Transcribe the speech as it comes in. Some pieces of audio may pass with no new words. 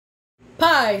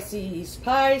Pisces,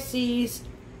 Pisces,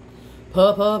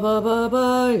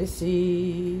 Pisces,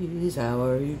 how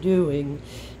are you doing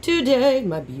today,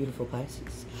 my beautiful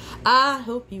Pisces? I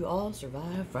hope you all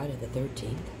survive Friday the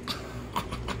 13th.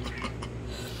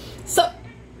 So,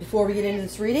 before we get into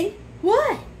this reading,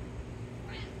 what?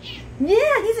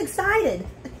 Yeah, he's excited.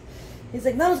 He's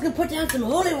like, Mama's gonna put down some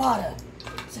holy water.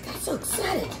 He's like, I'm so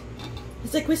excited.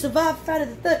 He's like, we survived Friday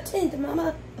the 13th,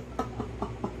 Mama.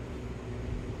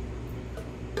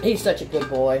 He's such a good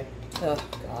boy. Oh,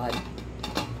 God.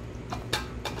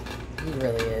 He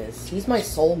really is. He's my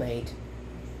soulmate.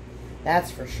 That's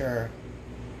for sure.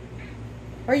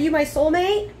 Are you my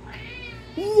soulmate?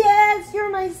 Yes,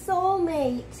 you're my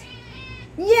soulmate.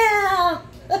 Yeah.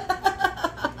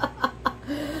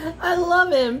 I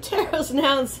love him. Tarot's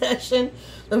now in session.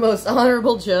 The most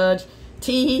honorable judge.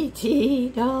 T.T.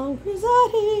 Dong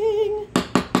presiding.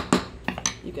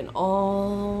 You can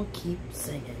all keep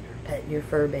singing or petting your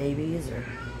fur babies or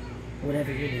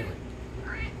whatever you're doing.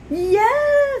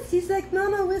 Yes. He's like,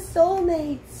 Mama, we're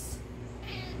soulmates.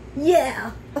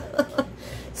 Yeah.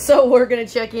 So we're going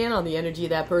to check in on the energy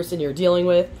of that person you're dealing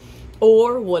with,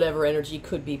 or whatever energy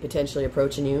could be potentially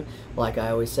approaching you. Like I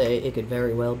always say, it could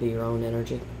very well be your own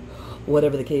energy.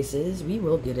 Whatever the case is, we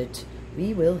will get it,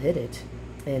 we will hit it,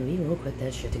 and we will put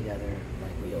that shit together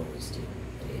like we always do,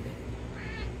 baby.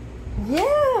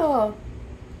 Yeah.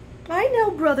 I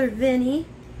know Brother Vinny.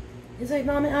 He's like,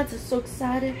 Mama, I'm just so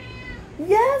excited.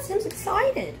 Yes, he's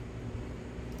excited.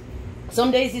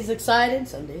 Some days he's excited,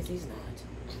 some days he's not.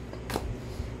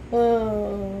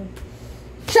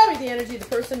 Show me the energy of the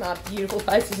person my beautiful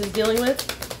Pisces is dealing with.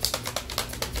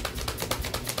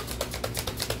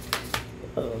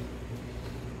 Oh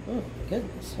my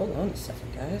goodness. Hold on a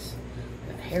second, guys.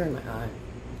 I got hair in my eye.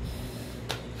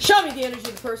 Show me the energy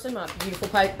of the person my beautiful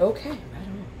Pisces. Okay, right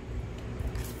on.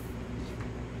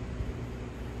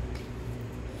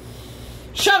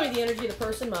 Show me the energy of the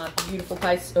person my beautiful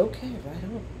Pisces. Okay, right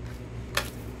on.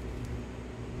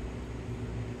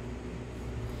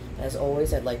 As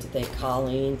always, I'd like to thank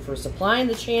Colleen for supplying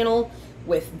the channel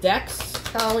with decks.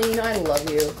 Colleen, I love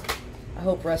you. I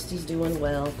hope Rusty's doing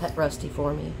well. Pet Rusty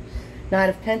for me. Knight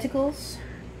of Pentacles.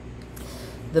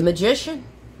 The Magician.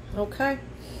 Okay.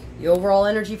 The overall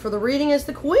energy for the reading is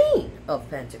the Queen of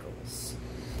Pentacles.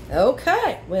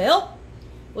 Okay. Well,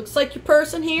 looks like your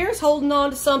person here is holding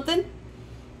on to something.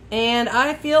 And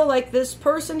I feel like this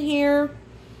person here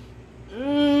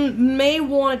may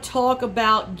want to talk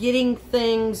about getting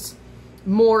things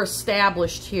more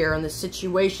established here in this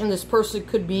situation. This person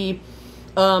could be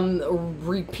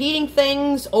repeating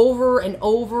things over and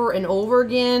over and over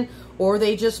again, or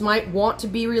they just might want to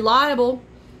be reliable.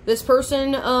 This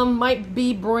person might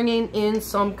be bringing in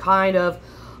some kind of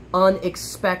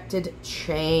unexpected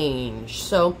change.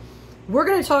 So we're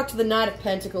going to talk to the Knight of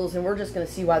Pentacles, and we're just going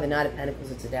to see why the Knight of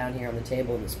Pentacles is down here on the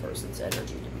table in this person's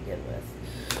energy to begin with.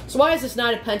 So why is this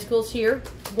Knight of Pentacles here?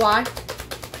 Why?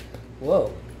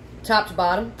 Whoa. Top to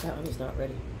bottom. That one was not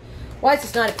ready. Why is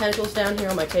this Knight of Pentacles down here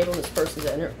on my table in this person's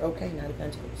energy? Okay, Knight of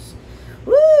Pentacles.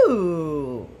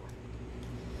 Woo!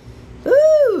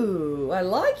 Ooh! I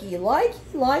likey a lot.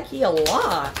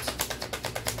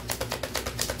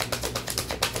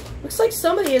 Looks like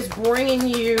somebody is bringing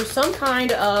you some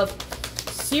kind of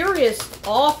serious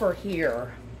offer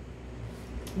here.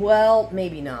 Well,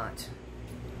 maybe not.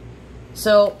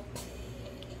 So,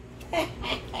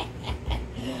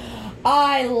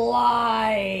 I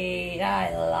lied.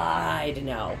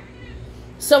 No.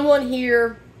 Someone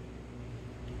here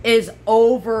is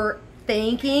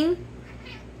overthinking,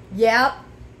 yep,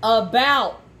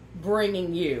 about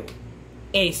bringing you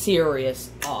a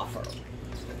serious offer.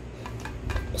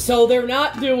 So they're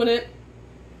not doing it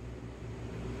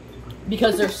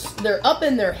because they're up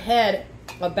in their head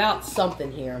about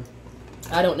something here.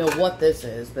 I don't know what this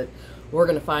is, but we're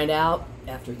going to find out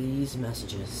after these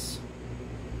messages.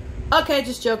 Okay,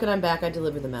 just joking. I'm back. I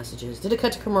delivered the messages. Did it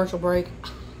cut to commercial break?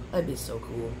 That'd be so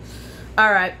cool.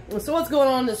 Alright, so what's going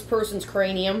on in this person's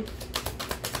cranium?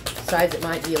 Besides, it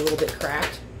might be a little bit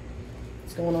cracked.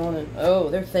 What's going on? Oh,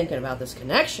 they're thinking about this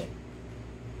connection.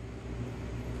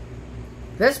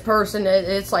 This person,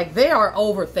 it's like they are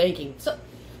overthinking. So,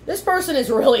 this person is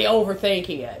really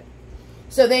overthinking it.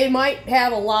 So they might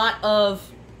have a lot of,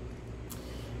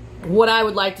 what I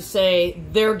would like to say,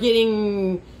 they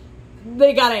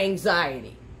got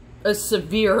anxiety. A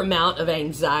severe amount of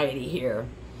anxiety here.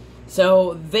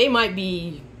 So they might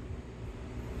be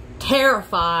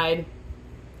terrified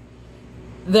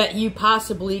that you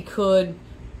possibly could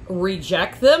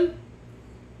reject them.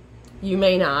 You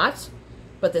may not.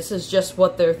 But this is just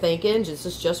what they're thinking. This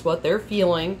is just what they're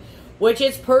feeling which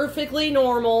is perfectly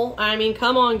normal. I mean,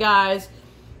 come on, guys.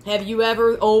 Have you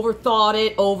ever overthought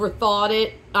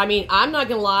it? I mean, I'm not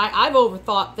gonna lie, I've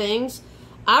overthought things.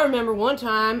 I remember one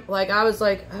time, like, I was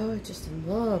like, oh, I'm just in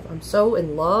love. I'm so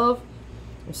in love.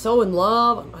 I'm so in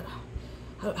love.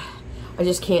 I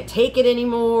just can't take it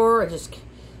anymore. I just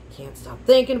can't stop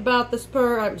thinking about this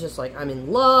person. I'm just like, I'm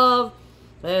in love.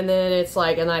 And then it's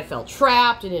like, and I felt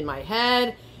trapped and in my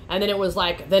head. And then it was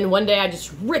like, then one day I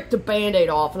just ripped the Band-Aid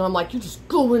off. And I'm like, you just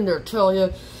go in there,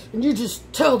 Talia, and you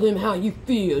just tell them how you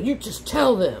feel. You just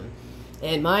tell them.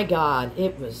 And my God,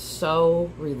 it was so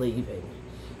relieving.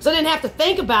 So I didn't have to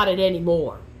think about it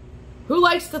anymore. Who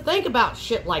likes to think about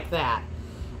shit like that?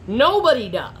 Nobody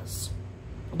does.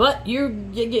 But you're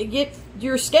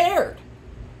scared.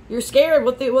 You're scared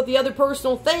what the other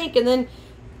person will think, and then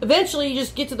eventually you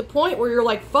just get to the point where you're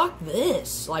like, fuck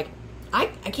this. Like, I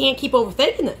can't keep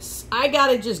overthinking this. I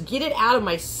gotta just get it out of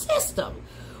my system.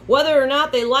 Whether or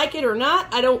not they like it or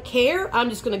not, I don't care. I'm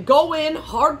just gonna go in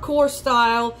hardcore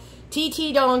style,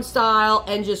 TT Dong style,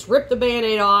 and just rip the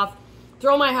Band-Aid off,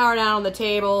 throw my heart out on the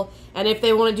table, and if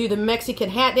they want to do the Mexican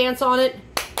hat dance on it,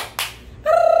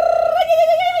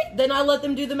 then I let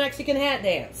them do the Mexican hat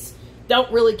dance. Don't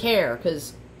really care,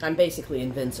 because I'm basically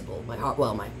invincible. My heart,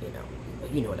 well,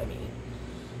 you know what I mean.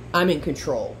 I'm in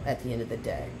control at the end of the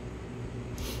day.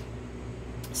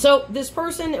 So, this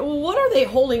person, what are they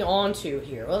holding on to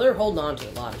here? Well, they're holding on to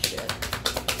a lot of shit.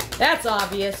 That's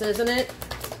obvious, isn't it?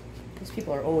 These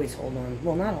people are always holding on.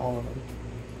 Well, not all of them.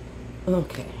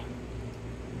 Okay.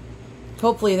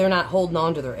 Hopefully they're not holding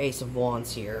on to their Ace of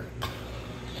Wands here.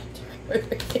 What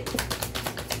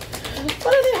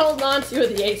are they holding on to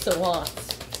with the Ace of Wands?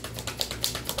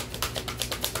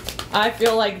 I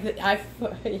feel like I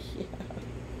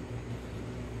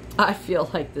feel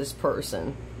like this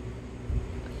person.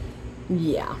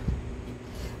 Yeah.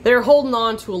 They're holding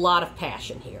on to a lot of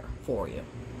passion here for you.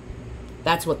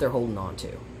 That's what they're holding on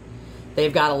to.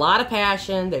 They've got a lot of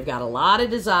passion. They've got a lot of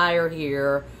desire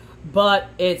here. But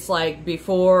it's like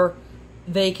before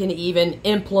they can even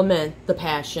implement the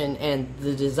passion and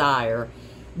the desire,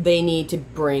 they need to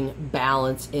bring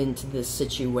balance into this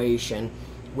situation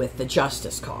with the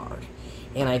Justice card.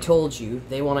 And I told you,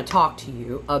 they want to talk to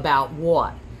you about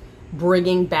what?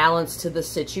 Bringing balance to the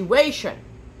situation.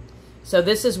 So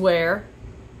this is where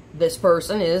this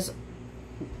person is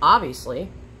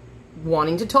obviously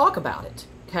wanting to talk about it.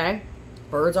 Okay?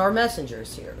 Birds are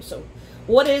messengers here. So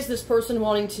what is this person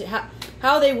wanting to,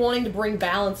 how are they wanting to bring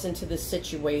balance into this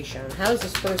situation? How is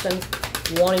this person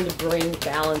wanting to bring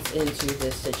balance into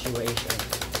this situation?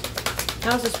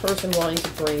 How is this person wanting to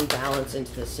bring balance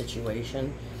into this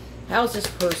situation? How is this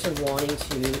person wanting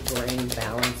to bring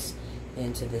balance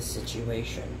into this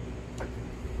situation?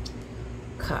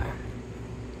 Okay.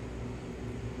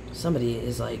 Somebody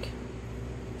is like,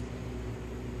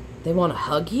 they want to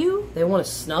hug you? They want to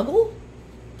snuggle?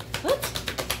 What?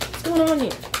 What's going on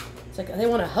here? It's like, they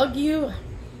want to hug you.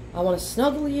 I want to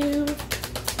snuggle you.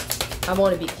 I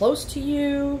want to be close to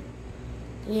you.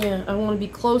 Yeah, I want to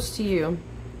be close to you.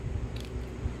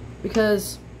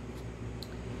 Because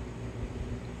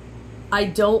I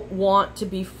don't want to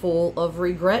be full of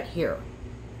regret here.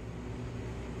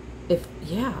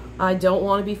 Yeah, I don't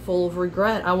want to be full of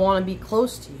regret. I want to be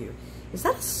close to you. Is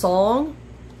that a song?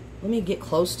 Let me get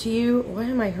close to you. Why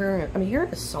am I hearing? I'm hearing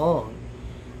a song.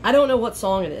 I don't know what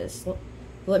song it is.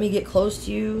 Let me get close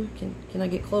to you. Can I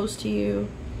get close to you?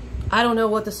 I don't know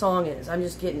what the song is. I'm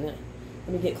just getting it.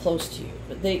 Let me get close to you.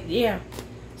 But yeah,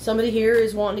 somebody here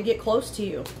is wanting to get close to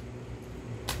you.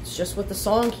 It's just what the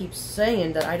song keeps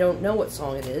saying, that I don't know what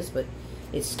song it is, but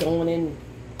it's going in.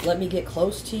 Let me get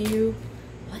close to you.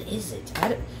 What is it?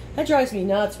 That drives me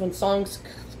nuts when songs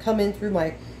come in through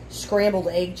my scrambled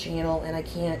egg channel and I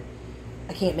can't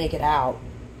make it out.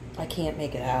 I can't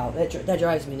make it out. That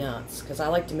drives me nuts because I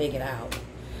like to make it out.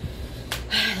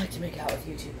 I like to make out with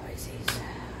you too, Pisces.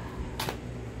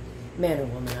 Man or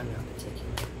woman, I'm not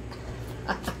particular.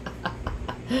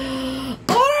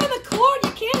 Order in the court!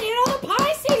 You can't hit on the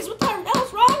Pisces! What the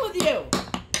hell's wrong with you?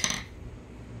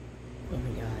 Oh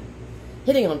my God.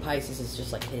 Hitting on Pisces is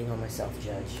just like hitting on my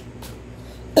self-judge.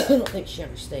 I don't think she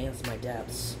understands my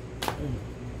depths.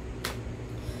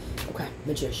 Okay,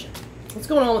 Magician. What's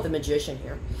going on with the Magician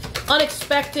here?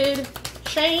 Unexpected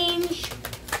change.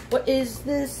 What is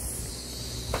this?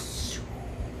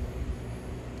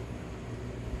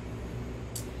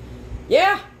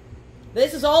 Yeah.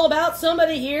 This is all about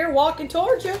somebody here walking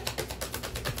towards you.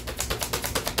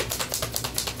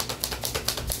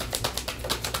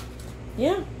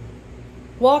 Yeah.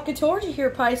 Walking towards you here,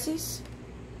 Pisces.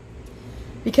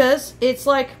 Because it's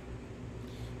like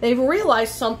They've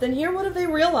realized something here. What have they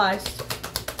realized?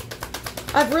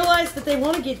 I've realized that they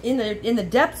want to get in the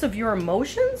depths of your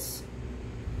emotions.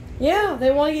 Yeah,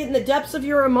 they want to get in the depths of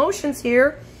your emotions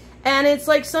here. And it's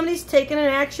like somebody's taking an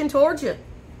action towards you.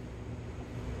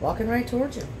 Walking right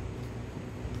towards you.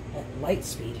 At light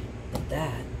speed. Like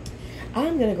that.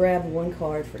 I'm going to grab one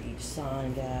card for each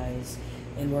sign, guys.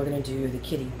 And we're going to do the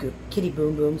kitty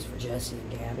boom booms for Jesse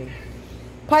and Gabby.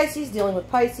 Pisces, dealing with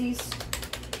Pisces.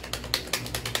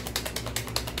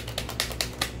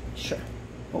 Sure.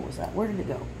 What was that? Where did it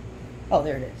go? Oh,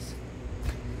 there it is.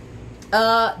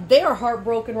 They are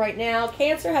heartbroken right now.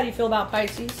 Cancer, how do you feel about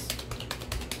Pisces?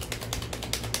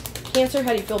 Cancer,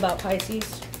 how do you feel about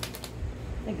Pisces?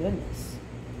 My goodness.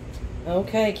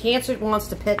 Okay, Cancer wants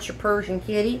to pet your Persian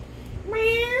kitty.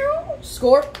 Meow.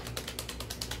 Scorp.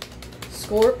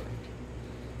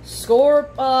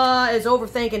 Scorp is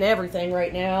overthinking everything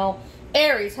right now.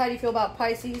 Aries, how do you feel about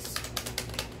Pisces?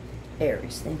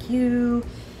 Aries, thank you.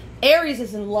 Aries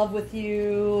is in love with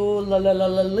you. La la la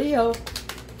la Leo.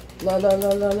 La la la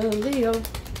la la Leo.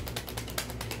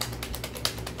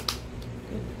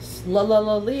 Goodness. La la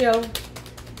la Leo.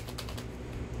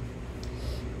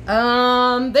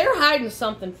 They're hiding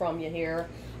something from you here.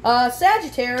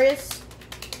 Sagittarius.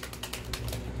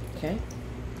 Okay.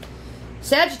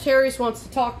 Sagittarius wants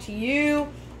to talk to you.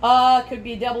 Could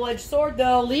be a double-edged sword,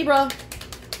 though. Libra.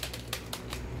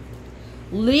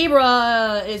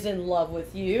 Libra is in love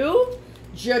with you.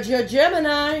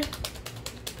 Gemini.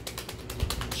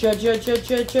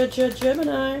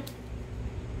 Gemini.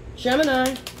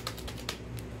 Gemini.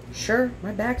 Sure,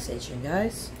 my back's itching,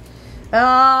 guys.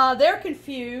 They're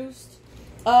confused.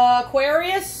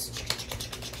 Aquarius.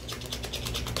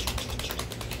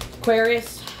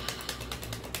 Aquarius.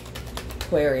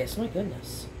 Aquarius, my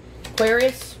goodness.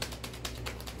 Aquarius.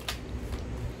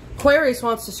 Aquarius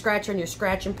wants to scratch on your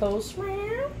scratching post.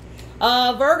 Virgo.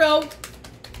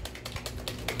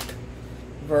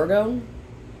 Virgo.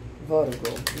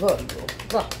 Virgo. Virgo.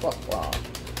 Blah, blah, blah.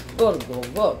 Virgo.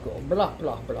 Virgo. Blah,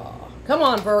 blah, blah. Come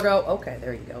on, Virgo. Okay,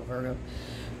 there you go, Virgo.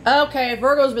 Okay,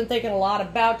 Virgo's been thinking a lot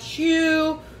about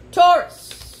you.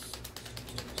 Taurus.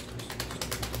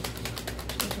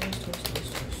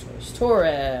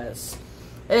 Taurus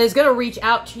is going to reach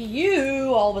out to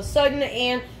you all of a sudden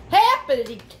and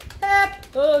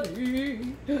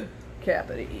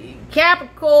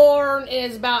Capricorn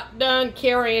is about done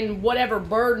carrying whatever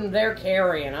burden they're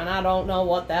carrying, and I don't know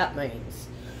what that means.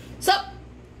 So,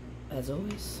 as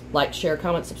always, like, share,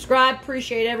 comment, subscribe.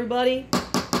 Appreciate everybody.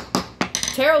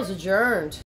 Tarot's adjourned.